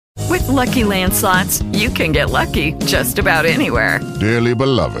Lucky Land Slots, you can get lucky just about anywhere. Dearly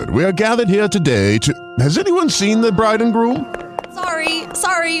beloved, we are gathered here today to... Has anyone seen the bride and groom?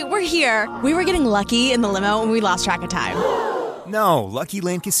 Sorry, we're here. We were getting lucky in the limo and we lost track of time. No, Lucky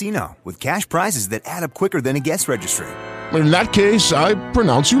Land Casino, with cash prizes that add up quicker than a guest registry. In that case, I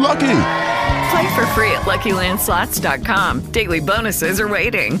pronounce you lucky. Play for free at LuckyLandSlots.com. Daily bonuses are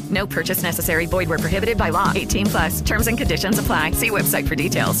waiting. No purchase necessary. Void where prohibited by law. 18+. Terms and conditions apply. See website for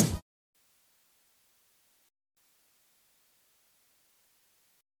details.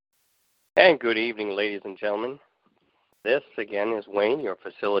 And good evening, ladies and gentlemen. This, again, is Wayne, your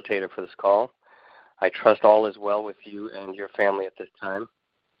facilitator for this call. I trust all is well with you and your family at this time.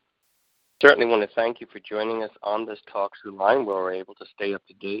 Certainly want to thank you for joining us on this talk through line where we're able to stay up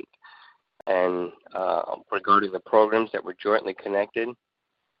to date and regarding the programs that we're jointly connected.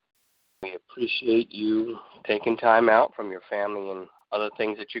 We appreciate you taking time out from your family and other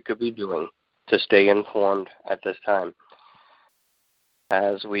things that you could be doing to stay informed at this time.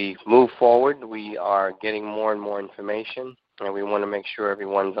 As we move forward, we are getting more and more information, and we want to make sure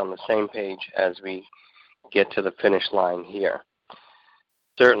everyone's on the same page as we get to the finish line here.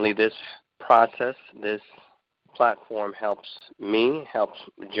 Certainly this process, this platform helps me, helps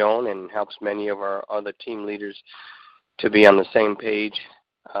Joan, and helps many of our other team leaders to be on the same page,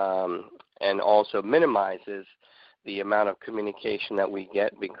 and also minimizes the amount of communication that we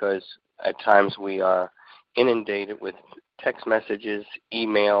get, because at times we are inundated with text messages,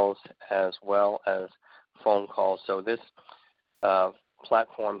 emails, as well as phone calls. So this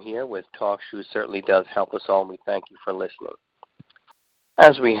platform here with TalkShoe certainly does help us all, and we thank you for listening.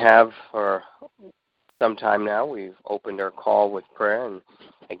 As we have for some time now, we've opened our call with prayer, and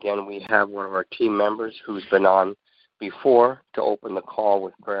again, we have one of our team members who's been on before to open the call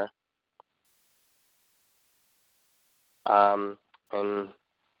with prayer. And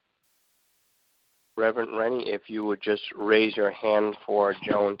Reverend Rennie, if you would just raise your hand for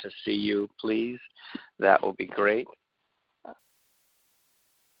Joan to see you, please, that would be great.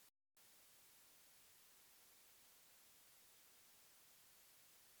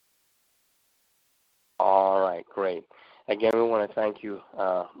 All right, great. Again, we want to thank you,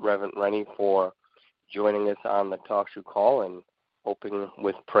 Reverend Rennie, for joining us on the TalkShoe call and opening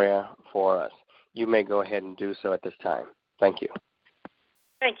with prayer for us. You may go ahead and do so at this time. Thank you.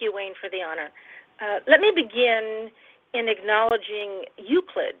 Thank you, Wayne, for the honor. Let me begin in acknowledging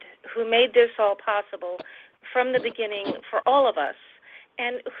Euclid, who made this all possible from the beginning for all of us,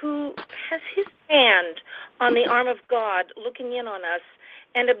 and who has his hand on the arm of God looking in on us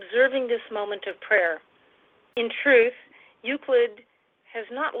and observing this moment of prayer. In truth, Euclid has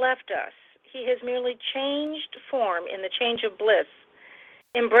not left us. He has merely changed form in the change of bliss,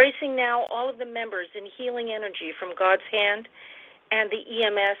 embracing now all of the members in healing energy from God's hand, and the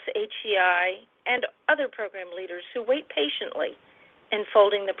EMS, HCI, and other program leaders who wait patiently in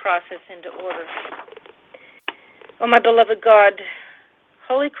folding the process into order. Oh, my beloved God,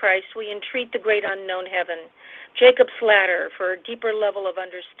 Holy Christ, we entreat the great unknown heaven, Jacob's ladder, for a deeper level of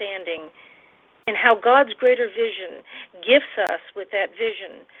understanding and how God's greater vision gifts us with that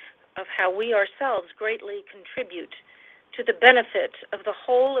vision of how we ourselves greatly contribute to the benefit of the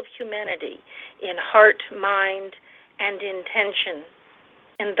whole of humanity in heart, mind, and intention,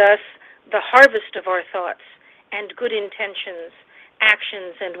 and thus the harvest of our thoughts and good intentions,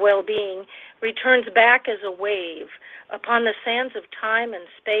 actions, and well-being returns back as a wave upon the sands of time and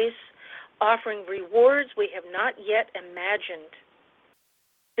space, offering rewards we have not yet imagined.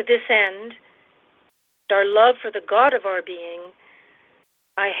 To this end, our love for the God of our being,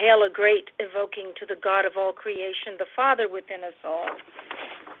 I hail a great evoking to the God of all creation, the Father within us all.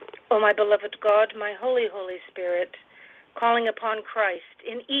 O my beloved God, my holy, Holy Spirit, calling upon Christ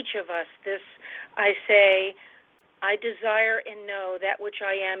in each of us, this I say, I desire and know that which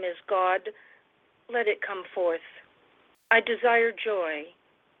I am is God, let it come forth. I desire joy,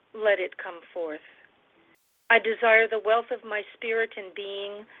 let it come forth. I desire the wealth of my spirit and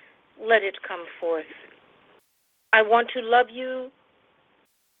being, let it come forth. I want to love you,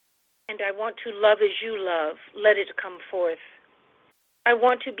 and I want to love as you love, let it come forth. I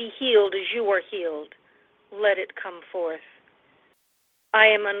want to be healed as you are healed, let it come forth. I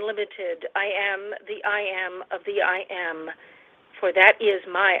am unlimited. I am the I am of the I am, for that is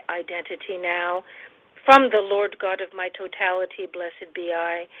my identity now. From the Lord God of my totality, blessed be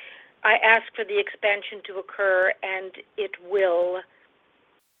I. I ask for the expansion to occur, and it will.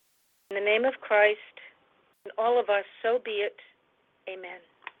 In the name of Christ, and all of us, so be it. Amen.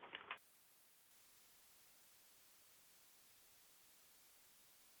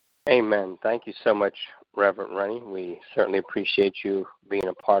 Amen. Thank you so much, Reverend Rennie. We certainly appreciate you being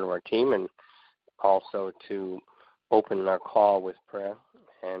a part of our team, and also to open our call with prayer.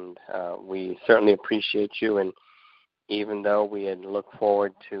 And we certainly appreciate you. And even though we had looked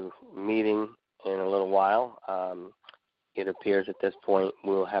forward to meeting in a little while, it appears at this point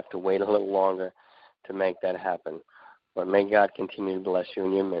we'll have to wait a little longer to make that happen. But may God continue to bless you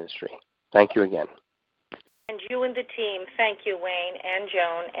in your ministry. Thank you again. And you and the team, thank you, Wayne and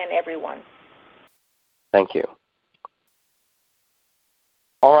Joan and everyone. Thank you.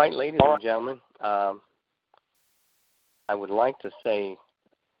 All right, ladies and gentlemen, I would like to say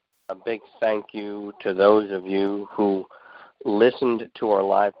a big thank you to those of you who listened to our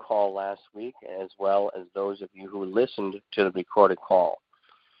live call last week, as well as those of you who listened to the recorded call.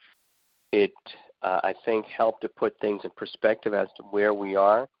 It, I think, helped to put things in perspective as to where we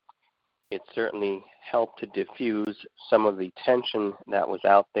are. It certainly helped to diffuse some of the tension that was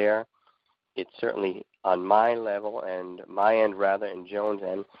out there. It certainly, on my level and my end rather, and Joan's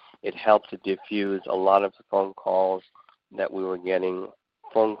end, it helped to diffuse a lot of the phone calls that we were getting,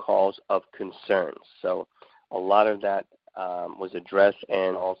 phone calls of concerns. So a lot of that was addressed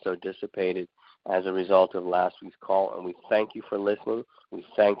and also dissipated as a result of last week's call. And we thank you for listening. We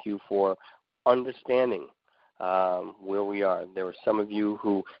thank you for understanding where we are. There were some of you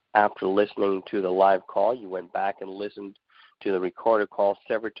who, after listening to the live call, you went back and listened to the recorded call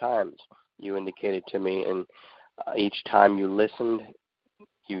several times. You indicated to me, and each time you listened,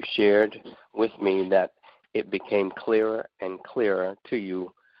 you shared with me that it became clearer and clearer to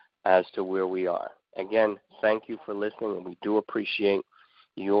you as to where we are. Again, thank you for listening, and we do appreciate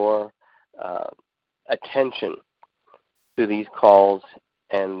your attention to these calls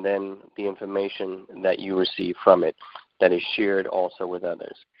and then the information that you receive from it that is shared also with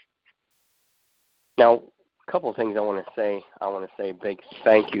others. Now, a couple of things I want to say. I want to say a big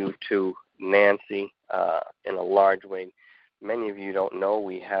thank you to Nancy in a large way. Many of you don't know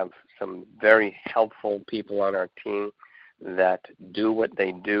we have some very helpful people on our team that do what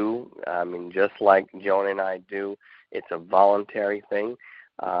they do. I mean, just like Joan and I do, it's a voluntary thing,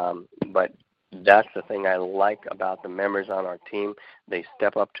 but that's the thing I like about the members on our team. They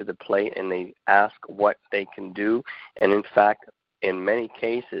step up to the plate and they ask what they can do. And in fact, in many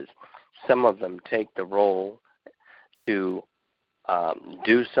cases, some of them take the role to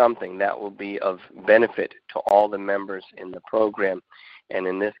do something that will be of benefit to all the members in the program. And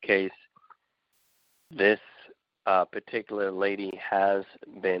in this case, this particular lady has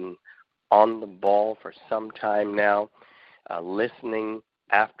been on the ball for some time now, listening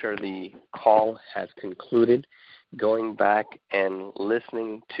after the call has concluded, going back and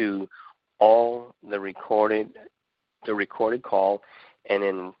listening to all the recorded call, and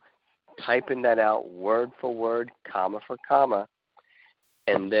then typing that out word for word, comma for comma,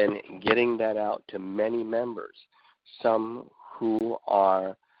 and then getting that out to many members, some who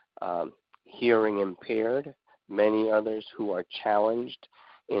are hearing impaired, many others who are challenged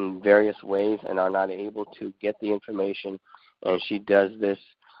in various ways and are not able to get the information. And she does this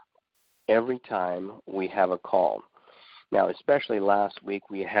every time we have a call. Now, especially last week,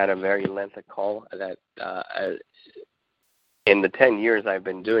 we had a very lengthy call that in the 10 years I've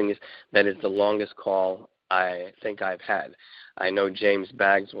been doing this, that is the longest call I think I've had. I know James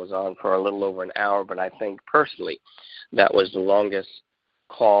Baggs was on for a little over an hour, but I think personally that was the longest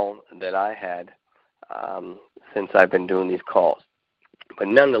call that I had since I've been doing these calls. But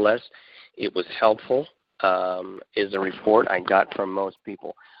nonetheless, it was helpful, is a report I got from most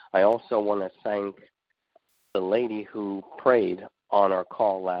people. I also want to thank the lady who prayed on our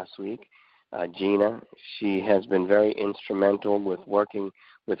call last week, Gina. She has been very instrumental with working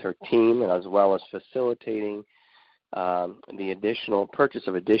with her team, as well as facilitating the additional purchase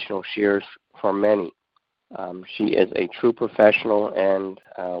of additional shares for many. She is a true professional and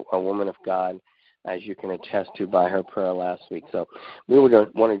a woman of God, as you can attest to by her prayer last week. So we would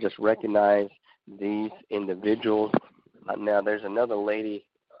want to just recognize these individuals. Now, there's another lady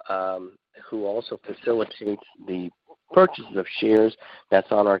who also facilitates the purchases of shares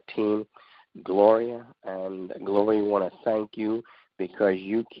that's on our team, Gloria. And Gloria, we want to thank you because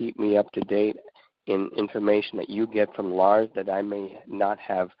you keep me up to date in information that you get from Lars that I may not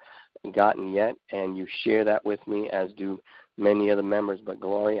have gotten yet, and you share that with me, as do many other members. But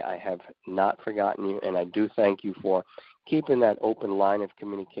Gloria, I have not forgotten you, and I do thank you for keeping that open line of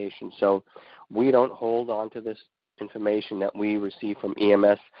communication so we don't hold on to this information that we receive from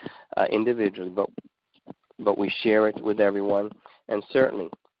EMS individually, but we share it with everyone, and certainly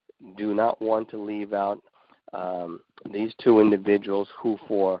do not want to leave out these two individuals who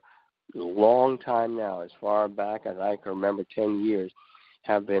for a long time now, as far back as I can remember, 10 years,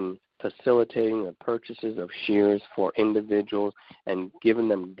 have been facilitating the purchases of shares for individuals and giving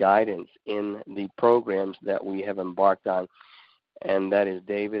them guidance in the programs that we have embarked on, and that is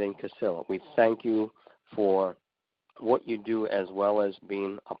David and Casilla. We thank you for what you do as well as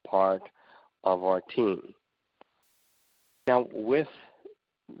being a part of our team. Now, with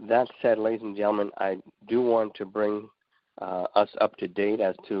that said, ladies and gentlemen, I do want to bring us up to date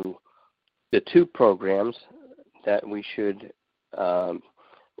as to the two programs that we should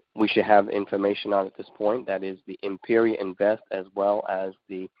have information on at this point. That is the Imperia Invest as well as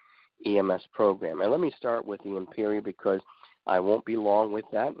the EMS program. And let me start with the Imperia because I won't be long with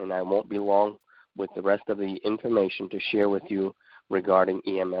that, and I won't be long with the rest of the information to share with you regarding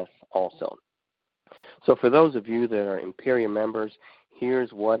EMS also. So for those of you that are Imperia members,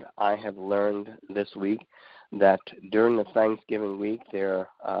 here's what I have learned this week, that during the Thanksgiving week there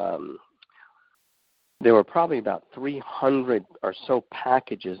were probably about 300 or so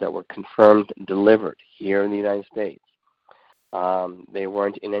packages that were confirmed delivered here in the United States. They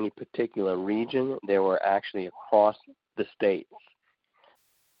weren't in any particular region. They were actually across the states,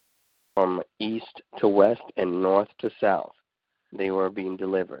 from east to west and north to south. They were being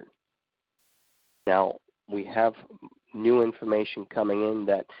delivered. Now, we have new information coming in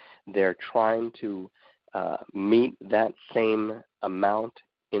that they're trying to meet that same amount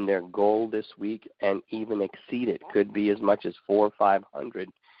in their goal this week and even exceed it. Could be as much as 400 or 500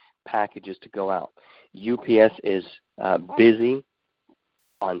 packages to go out. UPS is busy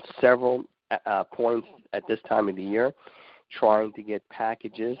on several points at this time of the year, trying to get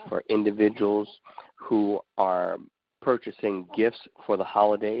packages for individuals who are purchasing gifts for the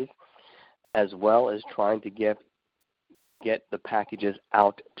holidays, as well as trying to get the packages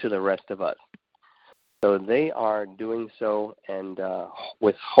out to the rest of us. So they are doing so, and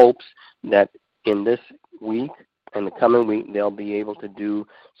with hopes that in this week and the coming week, they'll be able to do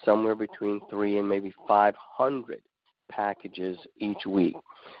somewhere between 300 and maybe 500 packages each week,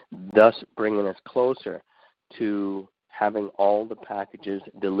 thus bringing us closer to having all the packages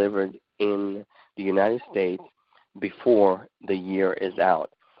delivered in the United States before the year is out.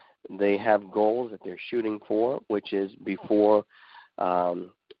 They have goals that they're shooting for, which is before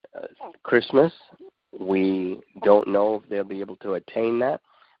Christmas. We don't know if they'll be able to attain that,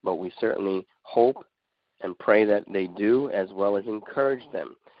 but we certainly hope and pray that they do, as well as encourage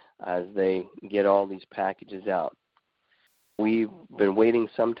them as they get all these packages out. We've been waiting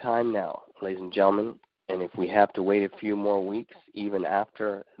some time now, ladies and gentlemen, and if we have to wait a few more weeks, even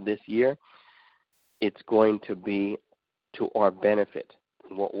after this year, it's going to be to our benefit.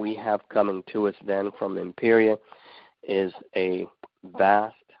 What we have coming to us then from Imperia is a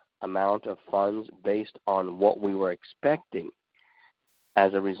vast amount of funds based on what we were expecting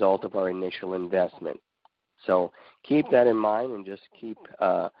as a result of our initial investment. So keep that in mind and just keep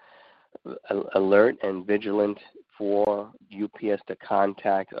alert and vigilant for UPS to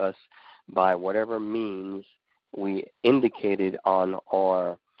contact us by whatever means we indicated on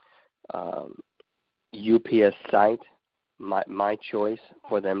our UPS site, my choice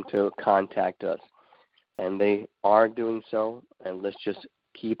for them to contact us. And they are doing so, and let's just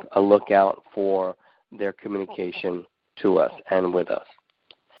keep a lookout for their communication to us and with us.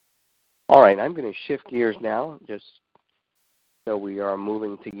 All right, I'm going to shift gears now, just so we are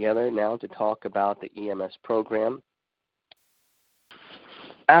moving together now to talk about the EMS program.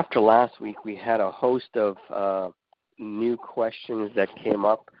 After last week, we had a host of new questions that came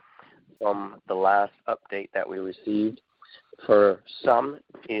up from the last update that we received. For some,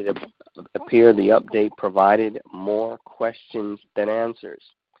 it appeared the update provided more questions than answers.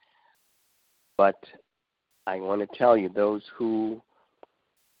 But I want to tell you, those who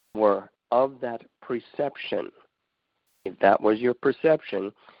were of that perception, if that was your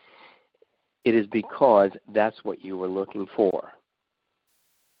perception, it is because that's what you were looking for.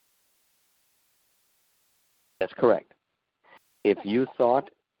 That's correct. If you thought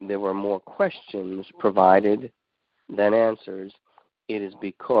there were more questions provided than answers, it is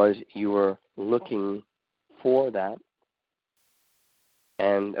because you were looking for that,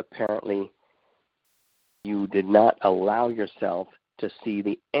 and apparently you did not allow yourself to see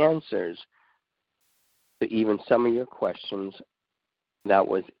the answers to even some of your questions that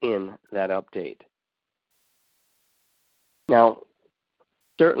was in that update. Now,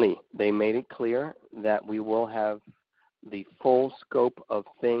 certainly they made it clear that we will have the full scope of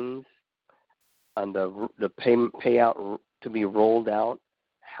things and the payout to be rolled out,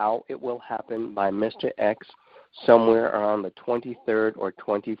 how it will happen by Mr. X somewhere around the 23rd or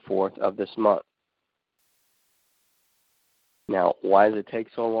 24th of this month. Now, why does it take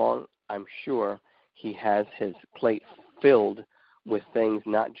so long? I'm sure he has his plate filled with things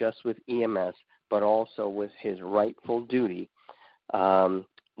not just with EMS, but also with his rightful duty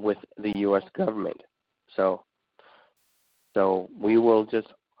with the U.S. government. So we will just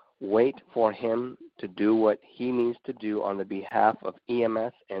wait for him to do what he needs to do on the behalf of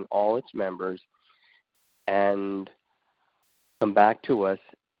EMS and all its members, and come back to us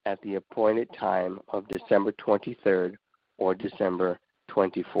at the appointed time of December 23rd or December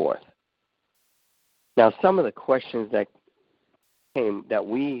 24th. Now, some of the questions that came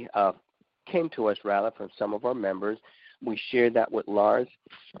to us from some of our members, we shared that with Lars,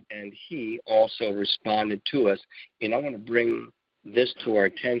 and he also responded to us. And I want to bring this to our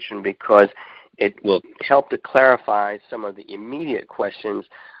attention because it will help to clarify some of the immediate questions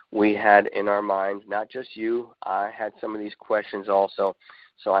we had in our minds. Not just you, I had some of these questions also,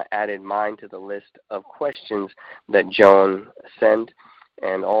 so I added mine to the list of questions that Joan sent,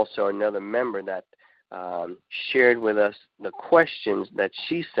 and also another member that shared with us the questions that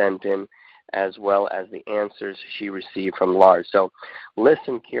she sent in, as well as the answers she received from Lars. So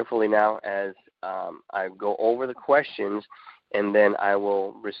listen carefully now as I go over the questions, and then I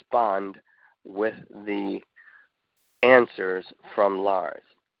will respond with the answers from Lars.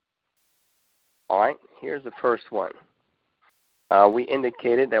 All right, here's the first one. We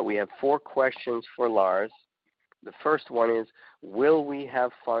indicated that we have 4 questions for Lars. The first one is, will we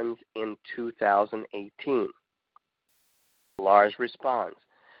have funds in 2018? Lars responds,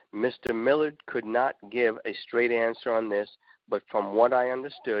 Mr. Millard could not give a straight answer on this, but from what I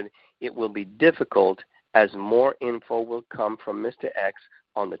understood, it will be difficult as more info will come from Mr. X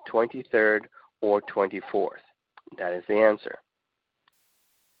on the 23rd or 24th. That is the answer.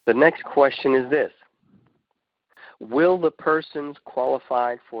 The next question is this. Will the persons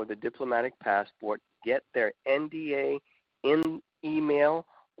qualified for the diplomatic passport get their NDA in email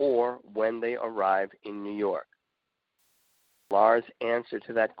or when they arrive in New York? Lars' answer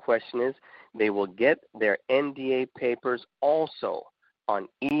to that question is they will get their NDA papers also on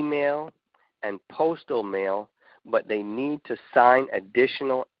email and postal mail, but they need to sign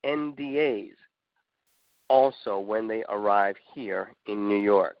additional NDAs also when they arrive here in New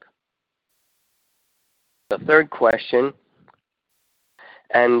York. The third question,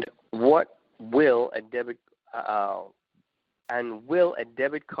 and will a debit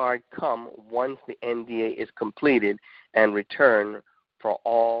card come once the NDA is completed and return for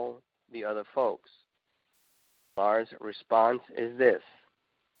all the other folks? Lars' response is this.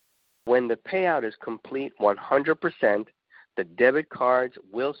 When the payout is complete 100%, the debit cards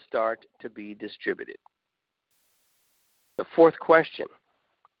will start to be distributed. The fourth question,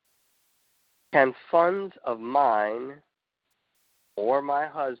 can funds of mine or my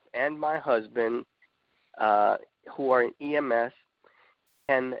husband who are in EMS,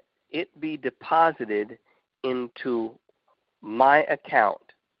 can it be deposited into my account?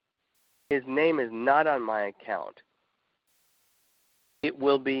 His name is not on my account. It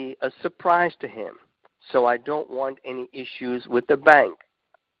will be a surprise to him, so I don't want any issues with the bank.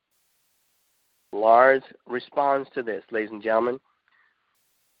 Lars responds to this, ladies and gentlemen.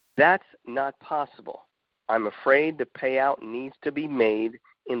 That's not possible. I'm afraid the payout needs to be made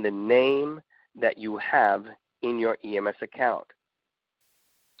in the name that you have in your EMS account.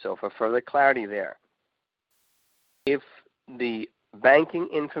 So for further clarity there, if the banking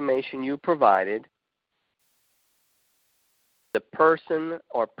information you provided, the person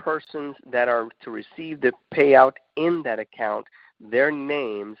or persons that are to receive the payout in that account, their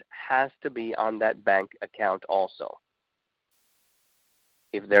names has to be on that bank account also.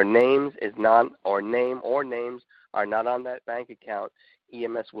 If their names is not, or names are not on that bank account,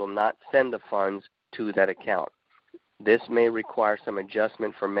 EMS will not send the funds to that account. This may require some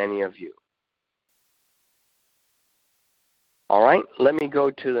adjustment for many of you. All right, let me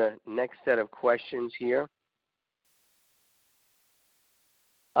go to the next set of questions here.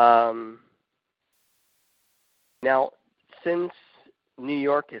 Now, since New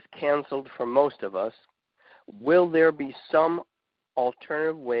York is canceled for most of us, will there be some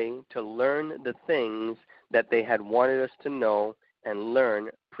alternative way to learn the things that they had wanted us to know and learn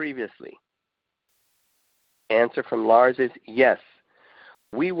previously? Answer from Lars is yes.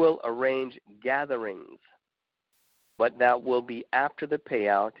 We will arrange gatherings, but that will be after the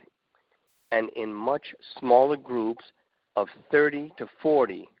payout and in much smaller groups of 30 to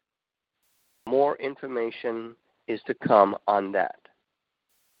 40. More information is to come on that.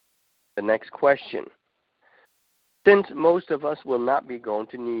 The next question. Since most of us will not be going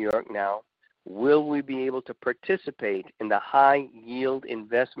to New York now, will we be able to participate in the high-yield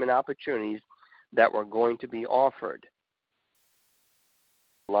investment opportunities that were going to be offered?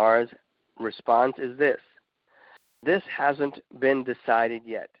 Lars' response is this. This hasn't been decided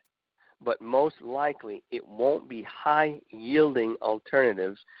yet, but most likely it won't be high-yielding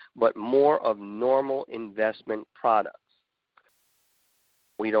alternatives, but more of normal investment products.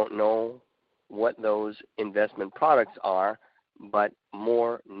 We don't know what those investment products are, but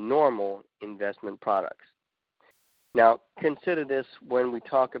more normal investment products. Now, consider this when we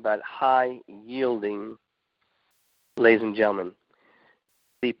talk about high-yielding, ladies and gentlemen.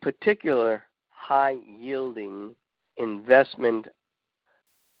 The particular high-yielding investment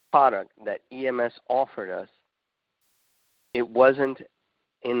product that EMS offered us, it wasn't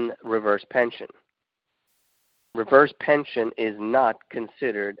in reverse pension. Reverse pension is not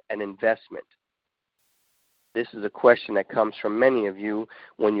considered an investment. This is a question that comes from many of you.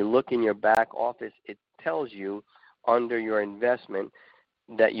 When you look in your back office, it tells you under your investment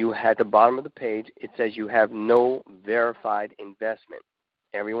that you at the bottom of the page, it says you have no verified investment.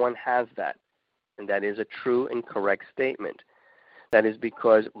 Everyone has that, and that is a true and correct statement. That is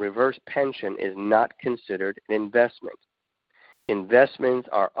because reverse pension is not considered an investment. Investments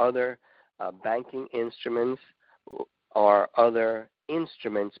are other banking instruments or other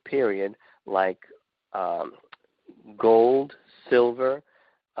instruments, period, like gold, silver,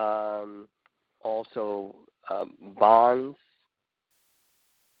 also bonds.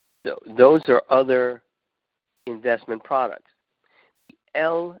 Those are other investment products.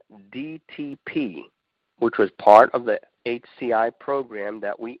 LDTP, which was part of the HCI program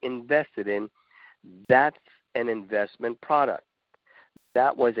that we invested in, that's an investment product.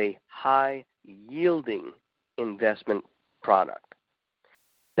 That was a high-yielding investment product.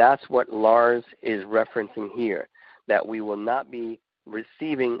 That's what Lars is referencing here, that we will not be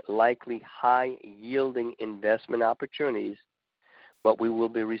receiving likely high-yielding investment opportunities, but we will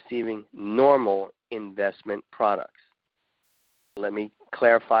be receiving normal investment products. Let me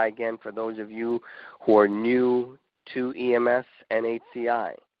clarify again for those of you who are new to EMS and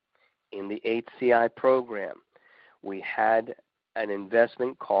HCI. In the HCI program, we had an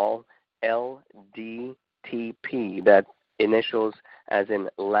investment called LDTP, that initials as in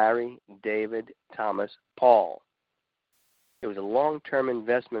Larry, David, Thomas, Paul. It was a long-term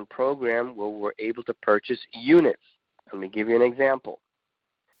investment program where we were able to purchase units. Let me give you an example.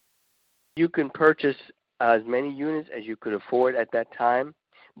 You can purchase as many units as you could afford at that time,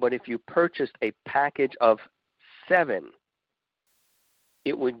 but if you purchased a package of 7,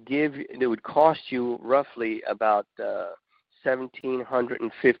 it would cost you roughly about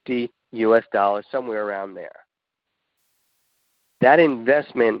 $1,750 US, somewhere around there. That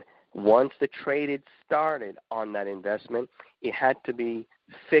investment, once the trade had started on that investment, it had to be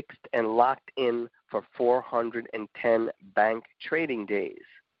fixed and locked in for 410 bank trading days.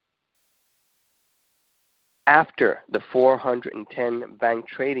 After the 410 bank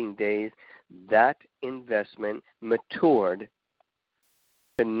trading days, that investment matured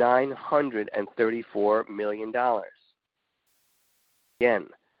to $934 million. Again,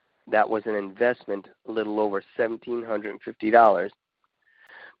 that was an investment a little over $1,750.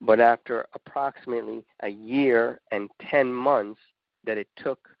 But after approximately a year and 10 months that it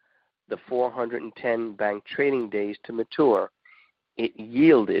took the 410 bank trading days to mature, it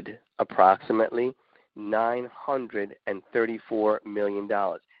yielded approximately $934 million.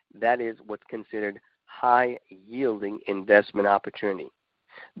 That is what's considered high-yielding investment opportunity.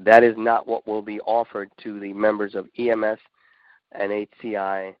 That is not what will be offered to the members of EMS and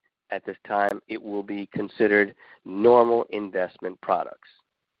HCI at this time. It will be considered normal investment products.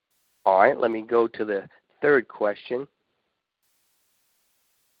 All right, let me go to the third question.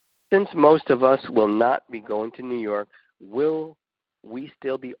 Since most of us will not be going to New York, will we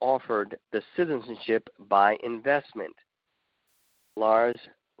still be offered the citizenship by investment? Lars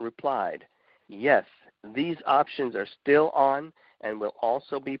replied, yes, these options are still on and will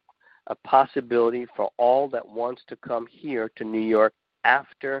also be a possibility for all that wants to come here to New York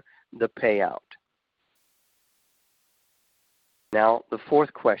after the payout. Now, the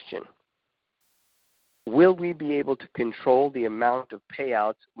fourth question. Will we be able to control the amount of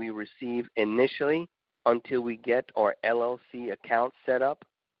payouts we receive initially until we get our LLC account set up?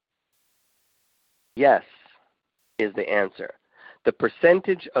 Yes, is the answer. The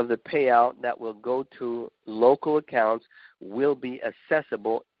percentage of the payout that will go to local accounts will be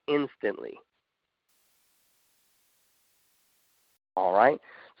accessible instantly. All right,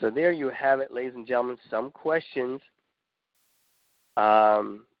 so there you have it, ladies and gentlemen, some questions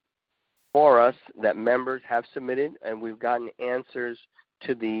for us that members have submitted, and we've gotten answers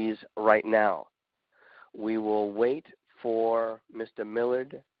to these right now. We will wait for Mr.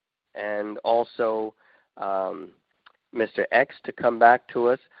 Millard and also Mr. X to come back to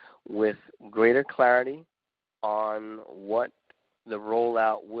us with greater clarity on what the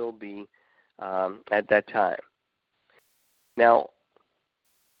rollout will be at that time. Now,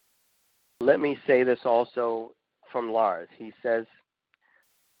 let me say this also from Lars. He says,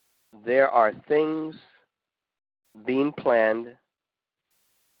 there are things being planned.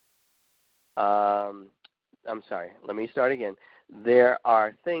 I'm sorry, let me start again. There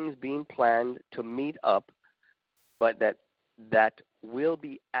are things being planned to meet up, but that will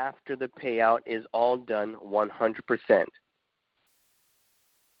be after the payout is all done 100%.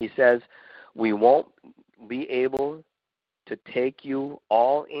 He says, we won't be able to take you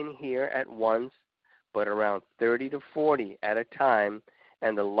all in here at once, but around 30 to 40 at a time,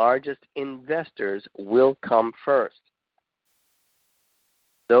 and the largest investors will come first.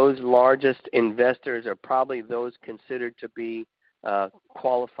 Those largest investors are probably those considered to be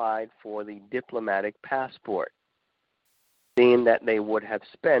qualified for the diplomatic passport, seeing that they would have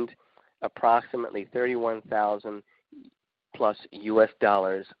spent approximately $31,000 plus US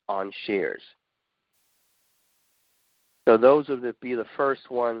dollars on shares. So those would be the first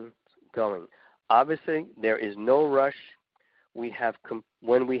ones going. Obviously, there is no rush.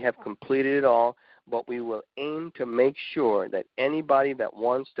 When we have completed it all, but we will aim to make sure that anybody that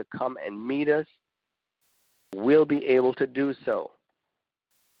wants to come and meet us will be able to do so.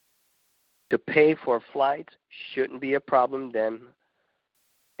 To pay for flights shouldn't be a problem then,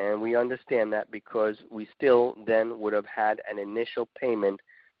 and we understand that because we still then would have had an initial payment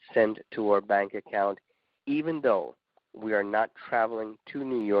sent to our bank account, even though we are not traveling to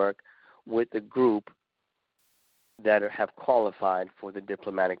New York with the group that have qualified for the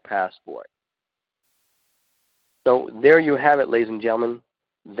diplomatic passport. So there you have it, ladies and gentlemen.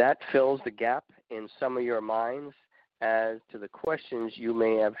 That fills the gap in some of your minds as to the questions you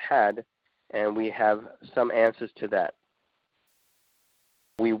may have had, and we have some answers to that.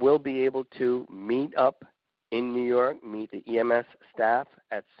 We will be able to meet up in New York, meet the EMS staff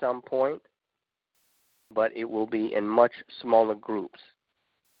at some point, but it will be in much smaller groups.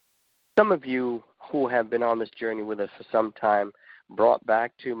 Some of you who have been on this journey with us for some time brought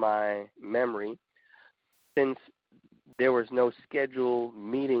back to my memory, since there was no scheduled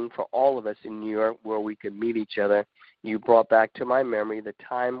meeting for all of us in New York where we could meet each other, you brought back to my memory the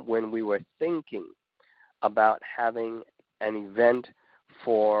time when we were thinking about having an event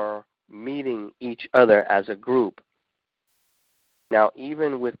for meeting each other as a group. Now,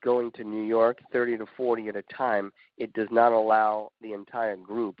 even with going to New York 30 to 40 at a time, it does not allow the entire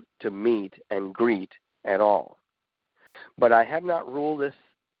group to meet and greet at all. But I have not ruled this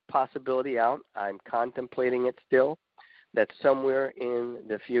possibility out. I'm contemplating it still, that somewhere in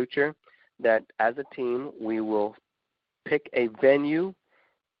the future, that as a team, we will pick a venue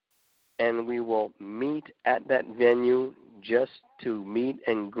and we will meet at that venue just to meet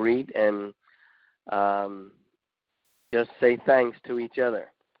and greet and just say thanks to each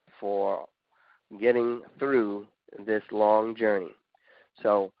other for getting through this long journey.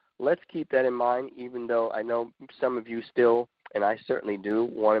 So let's keep that in mind, even though I know some of you still, and I certainly do,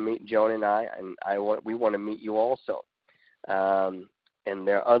 want to meet Joan and I, and we want to meet you also. And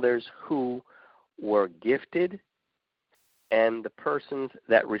there are others who were gifted, and the persons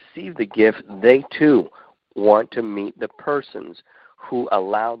that received the gift, they too want to meet the persons who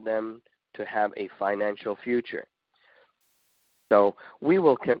allowed them to have a financial future. So we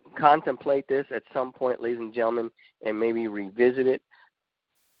will contemplate this at some point, ladies and gentlemen, and maybe revisit it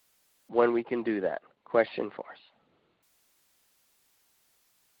when we can do that. Question for us.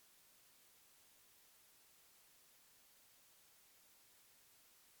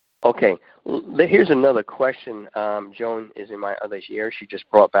 Okay, here's another question. Joan is in my other ear. She just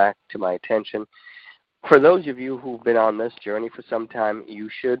brought back to my attention. For those of you who've been on this journey for some time, you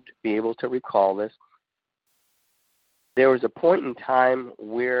should be able to recall this. There was a point in time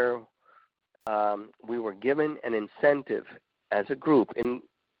where we were given an incentive as a group.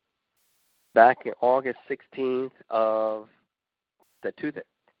 Back in August 16th of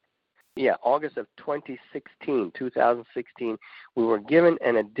August of 2016, we were given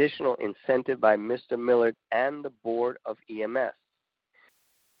an additional incentive by Mr. Millard and the board of EMS.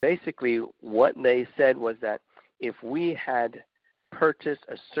 Basically, what they said was that if we had purchased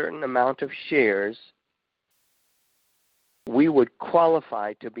a certain amount of shares, we would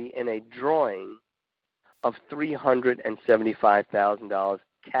qualify to be in a drawing of $375,000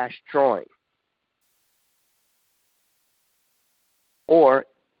 cash drawing. Or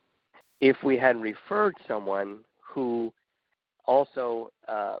if we had referred someone who also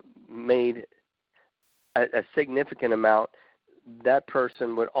made a significant amount, that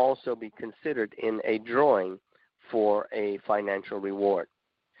person would also be considered in a drawing for a financial reward.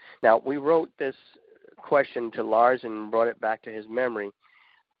 Now, we wrote this question to Lars and brought it back to his memory.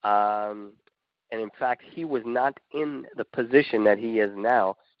 And in fact, he was not in the position that he is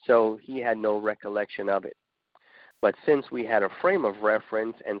now, so he had no recollection of it. But since we had a frame of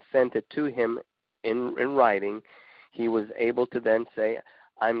reference and sent it to him in writing, he was able to then say,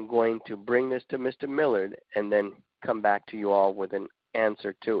 I'm going to bring this to Mr. Millard and then come back to you all with an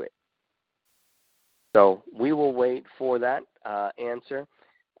answer to it. So we will wait for that answer.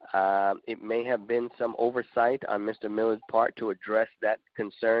 It may have been some oversight on Mr. Millard's part to address that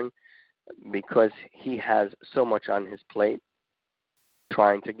concern because he has so much on his plate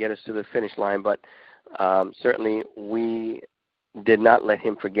trying to get us to the finish line. But certainly we did not let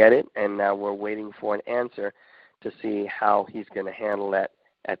him forget it, and now we're waiting for an answer to see how he's going to handle that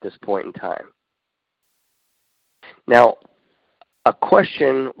at this point in time. Now, a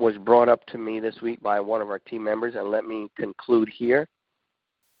question was brought up to me this week by one of our team members, and let me conclude here.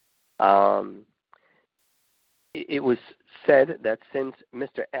 It was said that since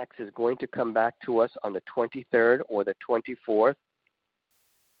Mr. X is going to come back to us on the 23rd or the 24th,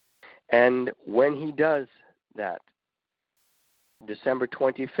 and when he does that, December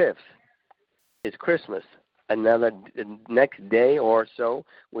 25th is Christmas, another next day or so,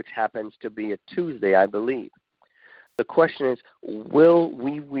 which happens to be a Tuesday, I believe. The question is, will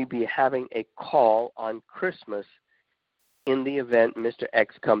we be having a call on Christmas in the event Mr.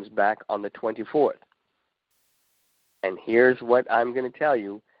 X comes back on the 24th? And here's what I'm going to tell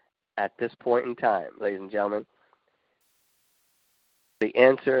you at this point in time, ladies and gentlemen. The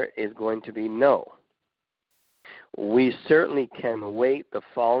answer is going to be no. We certainly can wait the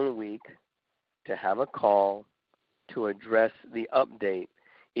following week to have a call to address the update.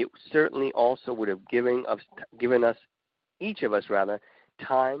 It certainly also would have given us, each of us rather,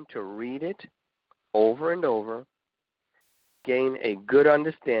 time to read it over and over, gain a good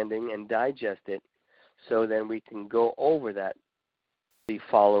understanding and digest it, so then we can go over that the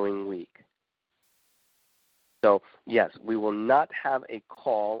following week. So, yes, we will not have a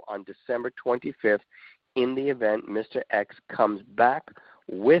call on December 25th in the event Mr. X comes back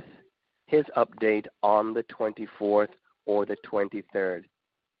with his update on the 24th or the 23rd.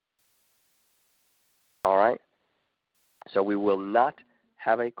 All right? So we will not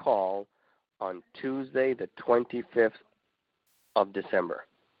have a call on Tuesday, the 25th of December.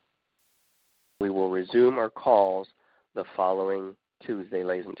 We will resume our calls the following Tuesday,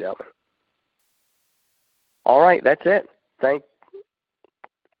 ladies and gentlemen. All right, that's it.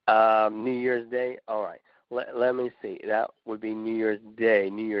 New Year's Day. All right, let me see. That would be New Year's Day,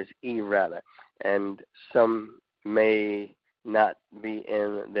 New Year's Eve rather. And some may not be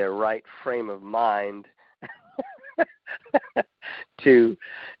in their right frame of mind to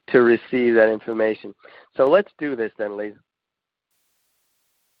receive that information. So let's do this then, ladies.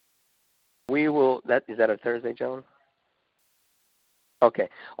 We will. Is that a Thursday, Joan? Okay.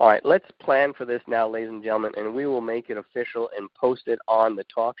 All right. Let's plan for this now, ladies and gentlemen, and we will make it official and post it on the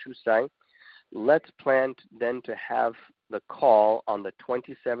TalkShoe site. Let's plan then to have the call on the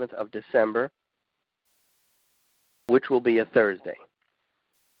 27th of December, which will be a Thursday.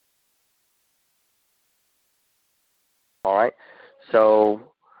 All right. So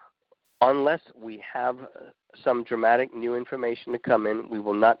unless we have some dramatic new information to come in, we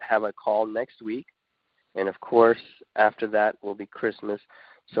will not have a call next week. And, of course, after that will be Christmas,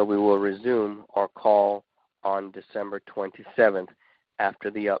 so we will resume our call on December 27th after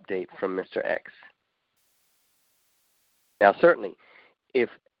the update from Mr. X. Now, certainly, if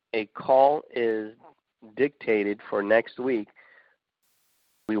a call is dictated for next week,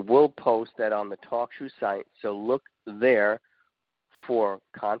 we will post that on the TalkShoe site, so look there for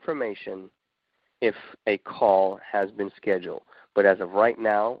confirmation if a call has been scheduled. But as of right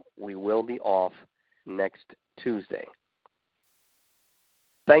now, we will be off next Tuesday.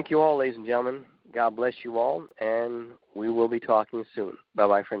 Thank you all, ladies and gentlemen. God bless you all, and we will be talking soon.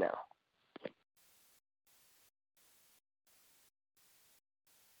 Bye-bye for now.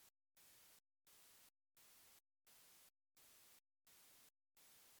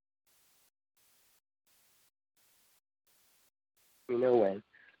 You know when.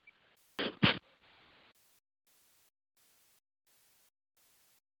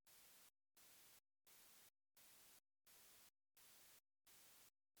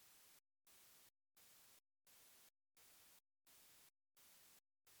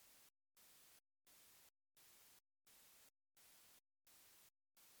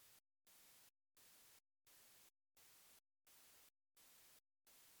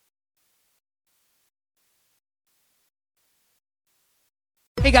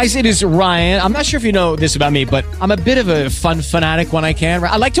 Hey guys, it is Ryan. I'm not sure if you know this about me, but I'm a bit of a fun fanatic when I can.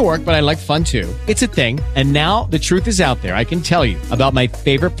 I like to work, but I like fun too. It's a thing. And now the truth is out there. I can tell you about my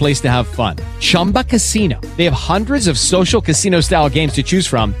favorite place to have fun. Chumba Casino. They have hundreds of social casino style games to choose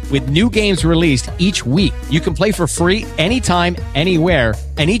from with new games released each week. You can play for free anytime, anywhere.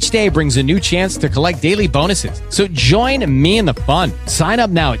 And each day brings a new chance to collect daily bonuses. So join me in the fun. Sign up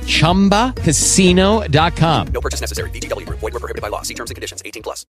now at ChumbaCasino.com. No purchase necessary. VGW. Void where prohibited by law. See terms and conditions. 18+.